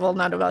on a level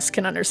none of us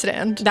can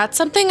understand. That's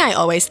something I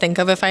always think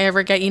of if I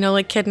ever get,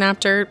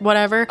 kidnapped or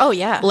whatever. Oh,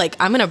 yeah.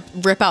 I'm going to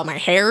rip out my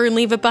hair and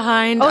leave it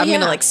behind. I'm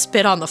going to,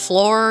 spit on the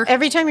floor.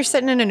 Every time you're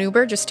sitting in an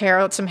Uber, just tear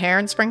out some hair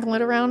and sprinkle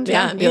it around.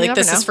 Yeah, be like,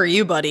 this is for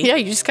you, buddy. Yeah,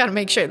 you just got to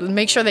make sure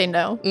they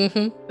know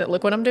that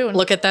look what I'm doing.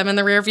 Look at them in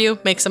the rear view,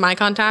 make some eye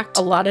contact.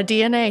 A lot of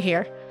DNA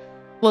here.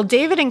 Well,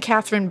 David and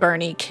Catherine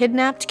Burney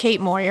kidnapped Kate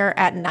Moyer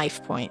at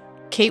knife point.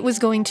 Kate was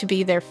going to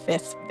be their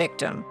 5th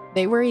victim.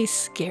 They were a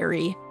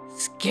scary,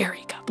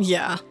 scary couple.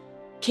 Yeah.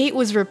 Kate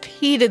was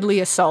repeatedly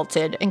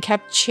assaulted and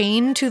kept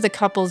chained to the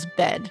couple's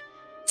bed.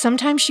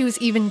 Sometimes she was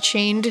even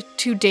chained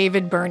to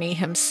David Burney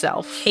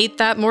himself. Hate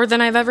that more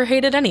than I've ever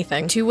hated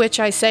anything. To which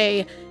I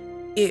say,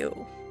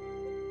 Ew.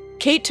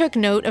 Kate took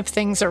note of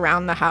things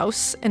around the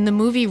house, and the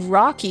movie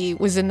Rocky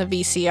was in the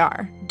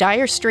VCR.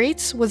 Dire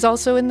Straits was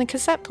also in the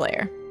cassette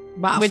player.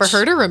 Wow, for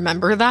her to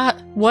remember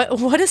that?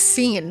 What a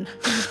scene.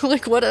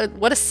 Like, what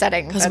a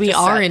setting. Because we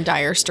are in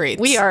dire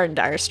straits. We are in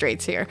dire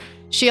straits here.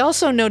 She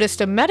also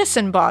noticed a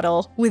medicine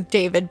bottle with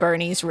David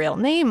Burney's real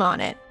name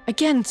on it.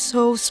 Again,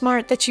 so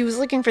smart that she was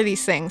looking for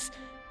these things.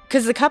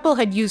 Because the couple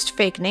had used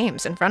fake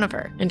names in front of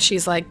her. And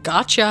she's like,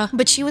 gotcha.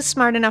 But she was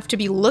smart enough to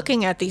be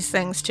looking at these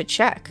things to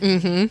check.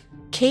 Mm-hmm.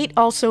 Kate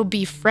also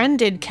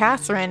befriended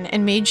Catherine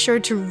and made sure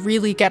to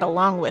really get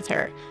along with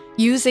her.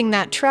 Using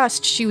that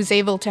trust, she was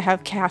able to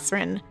have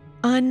Catherine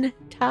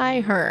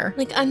untie her.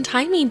 Like,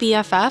 untie me,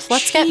 BFF.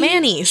 Let's get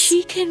Manny's.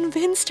 She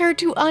convinced her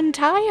to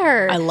untie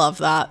her. I love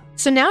that.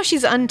 So now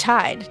she's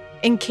untied.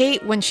 And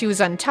Kate, when she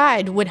was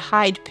untied, would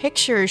hide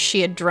pictures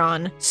she had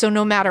drawn. So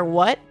no matter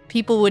what,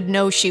 people would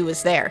know she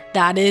was there.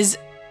 That is,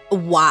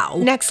 wow.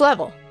 Next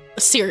level.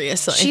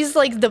 Seriously. She's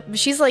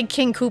like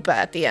King Koopa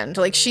at the end.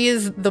 Like, she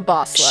is the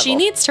boss level. She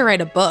needs to write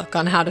a book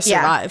on how to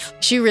survive. Yeah,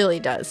 she really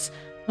does.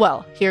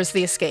 Well, here's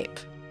the escape.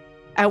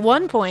 At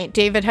one point,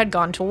 David had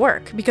gone to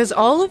work because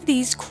all of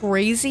these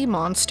crazy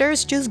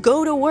monsters just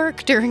go to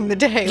work during the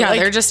day. Yeah,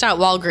 they're just at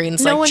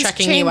Walgreens, no like, one's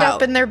checking chained you out.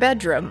 up in their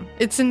bedroom.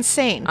 It's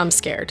insane. I'm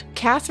scared.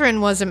 Catherine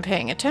wasn't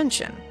paying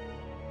attention.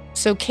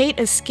 So Kate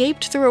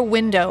escaped through a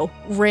window,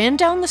 ran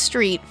down the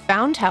street,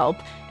 found help,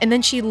 and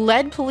then she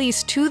led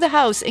police to the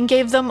house and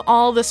gave them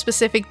all the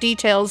specific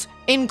details,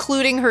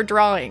 including her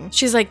drawing.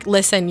 She's like,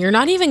 listen, you're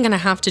not even going to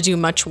have to do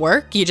much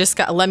work. You just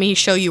got to let me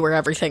show you where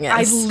everything is.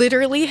 I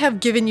literally have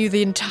given you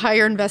the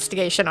entire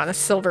investigation on a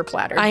silver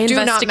platter. I Do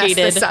not mess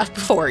investigated this up.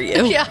 for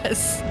you.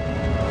 Yes.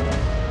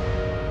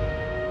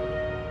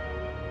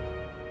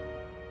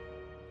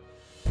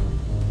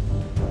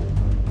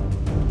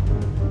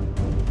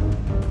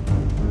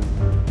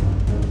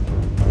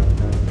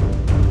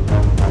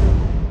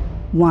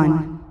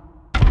 One.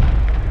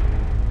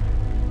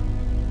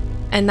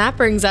 And that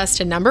brings us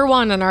to number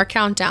 1 on our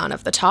countdown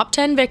of the top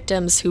 10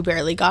 victims who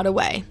barely got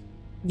away.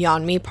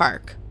 Yeonmi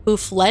Park, who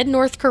fled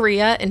North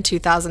Korea in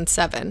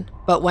 2007,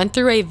 but went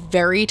through a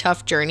very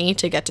tough journey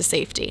to get to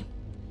safety.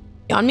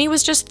 Yeonmi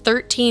was just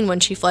 13 when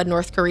she fled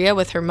North Korea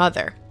with her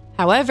mother.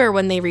 However,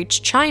 when they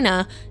reached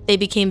China, they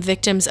became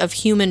victims of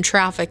human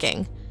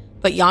trafficking.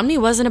 But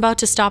Yeonmi wasn't about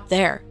to stop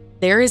there.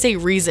 There is a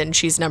reason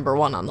she's number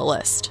 1 on the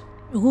list.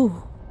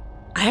 Ooh.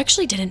 I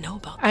actually didn't know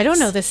about this. I don't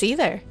know this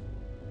either.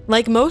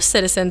 Like most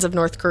citizens of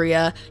North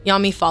Korea,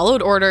 Yeonmi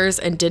followed orders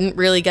and didn't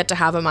really get to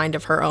have a mind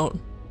of her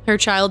own. Her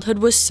childhood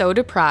was so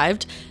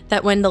deprived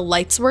that when the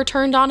lights were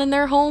turned on in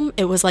their home,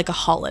 it was like a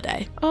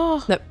holiday.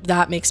 Oh.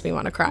 That makes me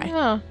want to cry.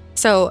 Yeah.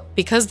 So,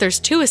 because there's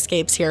 2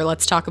 escapes here,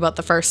 let's talk about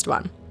the first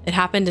one. It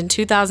happened in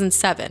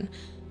 2007.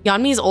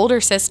 Yeonmi's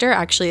older sister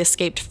actually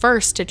escaped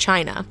first to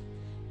China.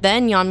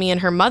 Then Yeonmi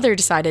and her mother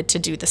decided to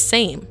do the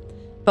same.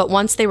 But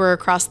once they were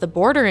across the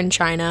border in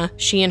China,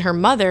 she and her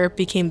mother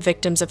became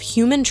victims of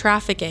human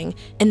trafficking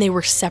and they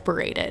were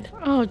separated.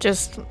 Oh,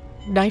 just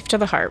knife to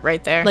the heart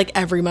right there. Like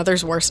every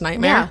mother's worst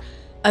nightmare. Yeah.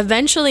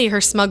 Eventually,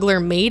 her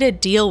smuggler made a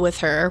deal with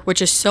her, which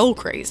is so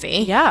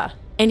crazy. Yeah.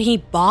 And he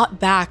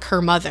bought back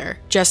her mother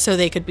just so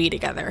they could be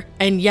together.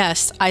 And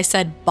yes, I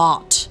said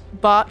bought.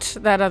 Bought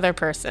that other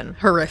person.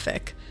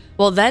 Horrific.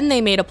 Well, then they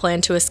made a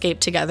plan to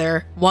escape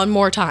together one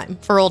more time,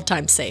 for old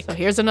time's sake. So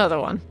here's another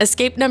one.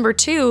 Escape number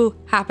 2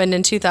 happened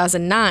in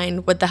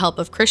 2009 with the help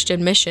of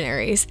Christian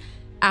missionaries.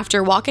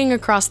 After walking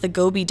across the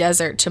Gobi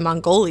Desert to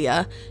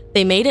Mongolia,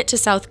 they made it to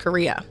South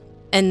Korea,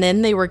 and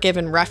then they were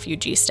given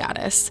refugee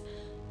status.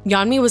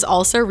 Yeonmi was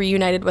also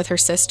reunited with her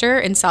sister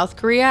in South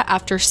Korea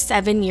after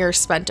 7 years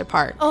spent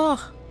apart.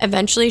 Oh.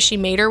 Eventually, she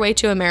made her way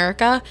to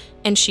America,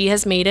 and she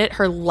has made it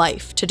her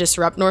life to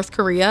disrupt North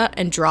Korea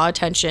and draw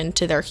attention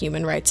to their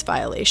human rights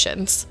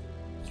violations.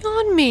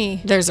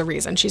 Yeonmi. There's a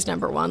reason she's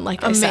number 1,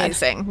 like I said.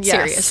 Amazing. Yes.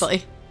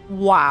 Seriously.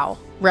 Wow.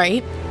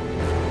 Right?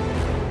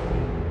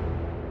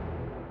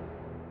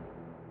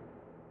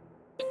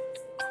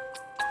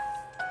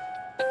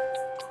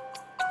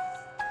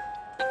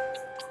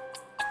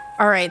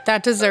 All right,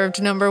 that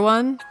deserved number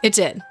 1. It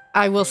did.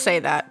 I will say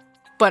that.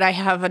 But I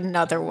have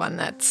another one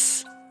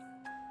that's...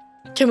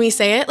 Can we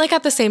say it like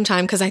at the same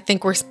time? Because I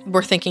think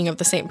we're thinking of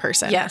the same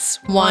person. Yes.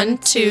 1,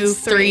 2,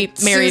 3.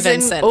 Mary Susan.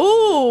 Vincent.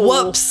 Ooh.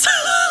 Whoops.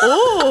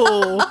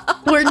 Ooh.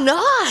 We're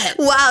not.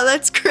 Wow,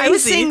 that's crazy. I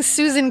was saying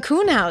Susan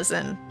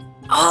Kuhnhausen.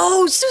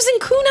 Oh, Susan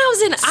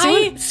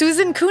Kuhnhausen.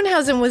 Susan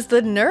Kuhnhausen was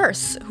the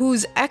nurse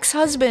whose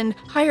ex-husband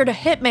hired a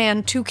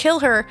hitman to kill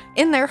her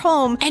in their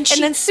home. And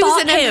then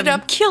Susan ended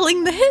up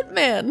killing the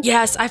hitman.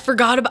 Yes, I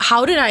forgot about...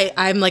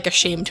 I'm like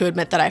ashamed to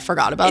admit that I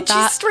forgot about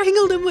that. She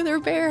strangled him with her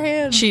bare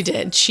hands. She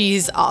did.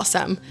 She's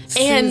awesome.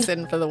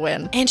 Susan for the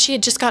win. And she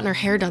had just gotten her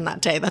hair done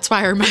that day. That's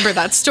why I remember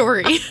that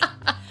story.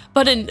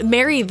 But in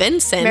Mary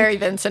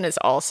Vincent is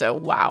also,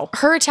 wow.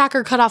 Her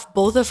attacker cut off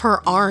both of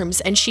her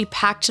arms and she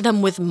packed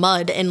them with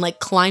mud and like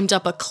climbed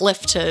up a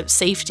cliff to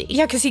safety.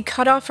 Yeah, because he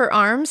cut off her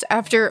arms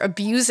after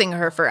abusing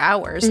her for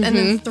hours and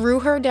then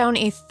threw her down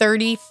a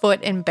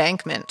 30-foot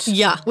embankment.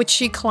 Yeah. Which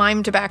she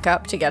climbed back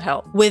up to get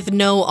help. With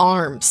no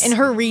arms. And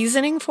her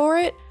reasoning for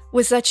it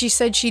was that she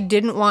said she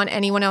didn't want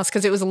anyone else,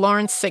 because it was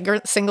Lawrence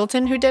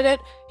Singleton who did it.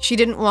 She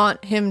didn't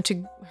want him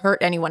to hurt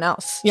anyone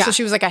else. Yeah. So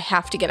she was like, I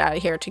have to get out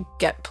of here to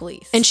get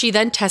police. And she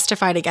then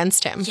testified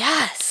against him.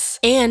 Yes.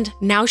 And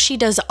now she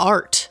does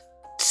art.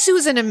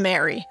 Susan and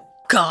Mary.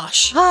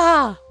 Gosh.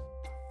 Ah.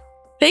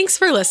 Thanks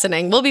for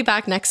listening. We'll be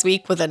back next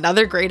week with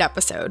another great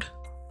episode.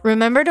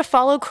 Remember to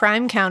follow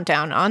Crime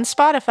Countdown on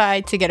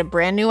Spotify to get a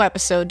brand new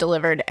episode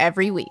delivered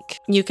every week.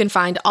 You can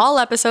find all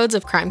episodes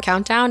of Crime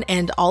Countdown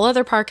and all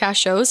other Parcast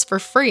shows for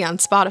free on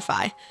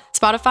Spotify.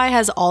 Spotify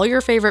has all your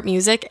favorite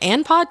music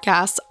and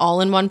podcasts all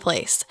in one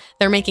place.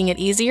 They're making it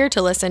easier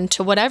to listen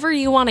to whatever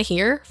you want to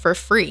hear for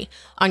free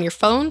on your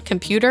phone,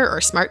 computer, or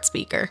smart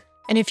speaker.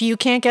 And if you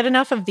can't get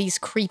enough of these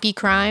creepy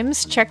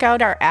crimes, check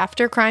out our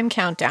After Crime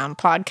Countdown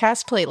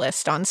podcast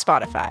playlist on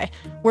Spotify,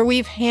 where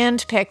we've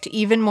handpicked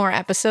even more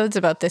episodes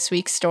about this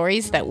week's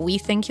stories that we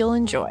think you'll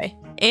enjoy.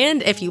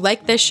 And if you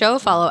like this show,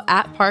 follow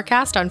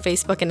 @Parcast on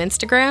Facebook and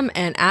Instagram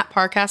and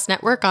 @Parcast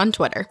Network on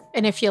Twitter.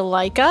 And if you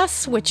like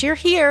us, which you're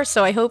here,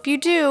 so I hope you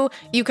do,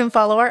 you can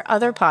follow our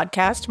other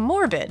podcast,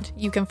 Morbid.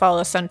 You can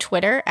follow us on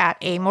Twitter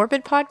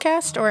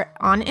 @AMorbidPodcast or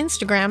on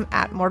Instagram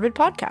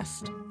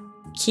 @MorbidPodcast.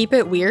 Keep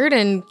it weird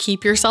and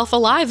keep yourself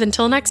alive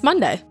until next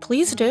Monday.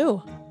 Please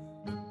do.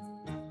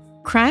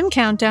 Crime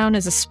Countdown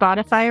is a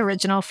Spotify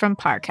original from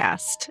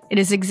Parcast. It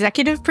is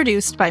executive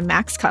produced by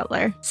Max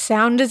Cutler.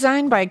 Sound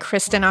design by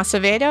Kristen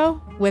Acevedo,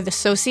 with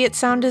associate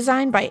sound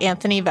design by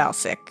Anthony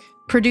Valsic.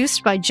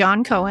 Produced by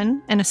John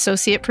Cohen and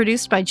associate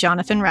produced by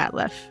Jonathan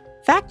Ratliff.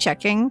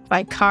 Fact-checking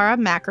by Cara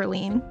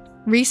Mackerline.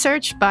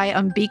 Research by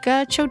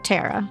Ambika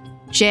Chotera,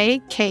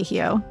 Jay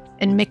Cahio,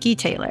 and Mickey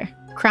Taylor.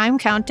 Crime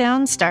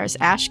Countdown stars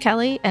Ash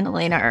Kelly and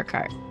Elena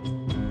Urquhart.